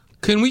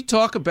Can we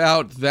talk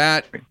about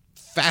that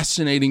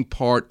fascinating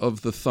part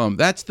of the thumb?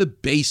 That's the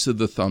base of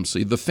the thumb. So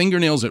the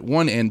fingernail's at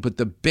one end, but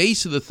the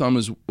base of the thumb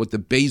is what the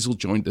basal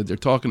joint that they're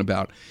talking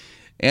about.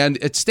 And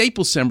at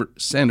Staples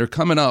Center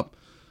coming up,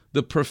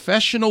 the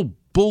professional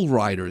bull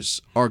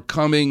riders are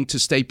coming to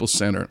Staples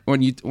Center.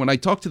 When I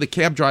talk to the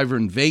cab driver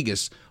in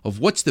Vegas of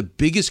what's the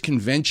biggest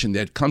convention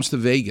that comes to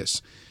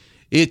Vegas,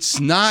 it's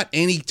not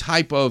any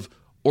type of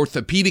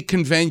orthopedic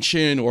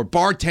convention or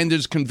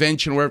bartenders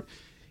convention where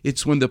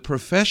it's when the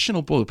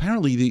professional bull,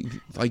 apparently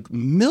like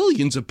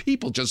millions of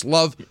people just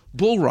love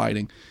bull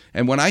riding.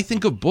 And when I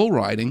think of bull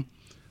riding,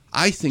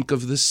 I think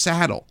of the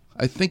saddle.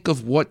 I think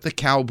of what the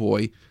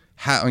cowboy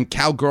and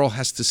cowgirl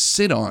has to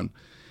sit on.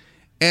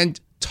 And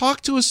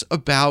talk to us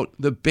about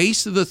the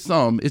base of the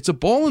thumb. It's a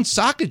ball and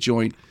socket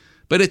joint,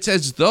 but it's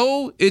as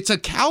though it's a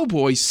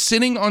cowboy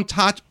sitting on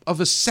top of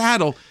a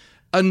saddle.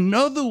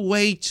 Another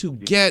way to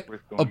get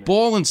a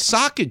ball and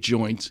socket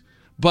joint,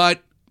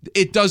 but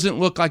it doesn't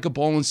look like a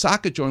ball and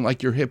socket joint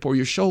like your hip or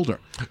your shoulder.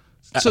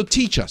 So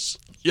teach us.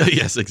 Yeah,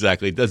 yes,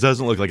 exactly. It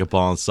doesn't look like a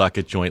ball and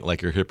socket joint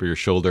like your hip or your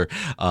shoulder.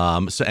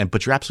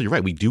 But you're absolutely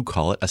right. We do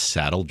call it a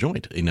saddle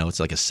joint. You know, it's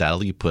like a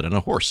saddle you put on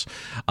a horse.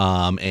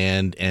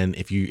 And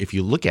if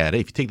you look at it,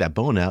 if you take that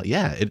bone out,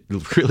 yeah, it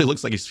really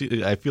looks like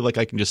I feel like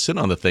I can just sit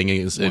on the thing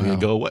and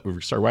go away,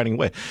 start riding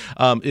away.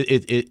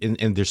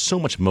 And there's so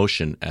much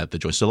motion at the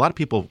joint. So a lot of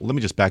people, let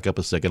me just back up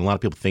a second. A lot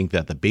of people think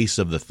that the base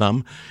of the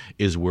thumb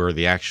is where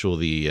the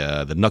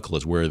knuckle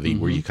is, where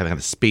you kind of have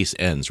the space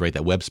ends, right?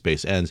 That web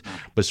space ends,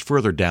 but it's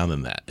further down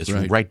than that. It's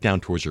right down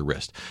towards your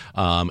wrist,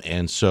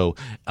 and that's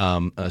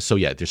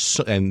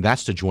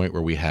the joint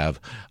where we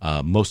have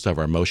most of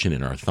our motion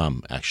in our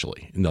thumb,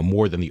 actually,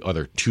 more than the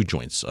other two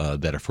joints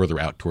that are further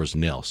out towards the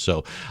nail.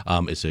 So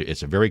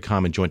it's a very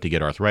common joint to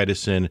get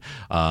arthritis in,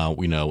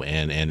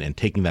 and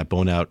taking that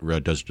bone out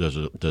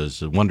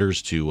does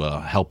wonders to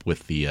help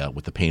with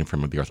the pain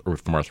from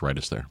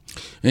arthritis there.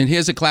 And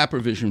here's a clap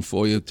revision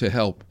for you to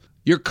help.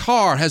 Your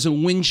car has a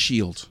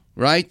windshield,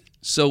 right?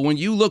 So when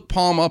you look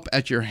palm up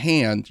at your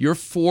hand, your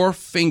four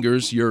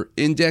fingers, your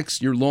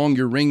index, your long,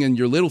 your ring, and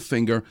your little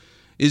finger,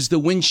 is the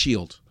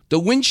windshield. The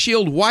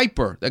windshield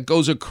wiper that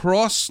goes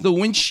across the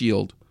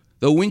windshield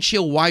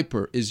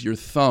wiper is your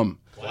thumb.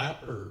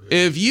 Clapper.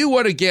 If you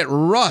were to get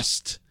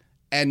rust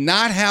and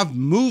not have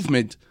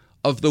movement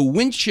of the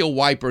windshield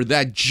wiper,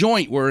 that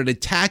joint where it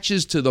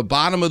attaches to the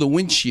bottom of the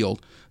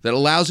windshield that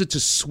allows it to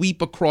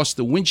sweep across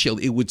the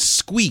windshield, it would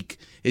squeak.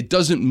 It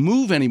doesn't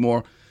move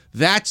anymore.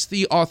 That's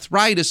the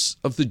arthritis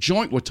of the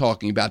joint we're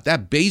talking about.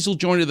 That basal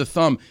joint of the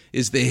thumb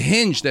is the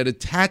hinge that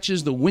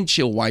attaches the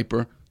windshield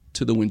wiper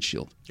to the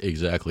windshield.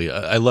 Exactly.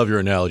 I love your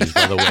analogies,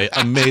 by the way.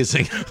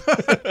 Amazing.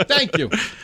 Thank you.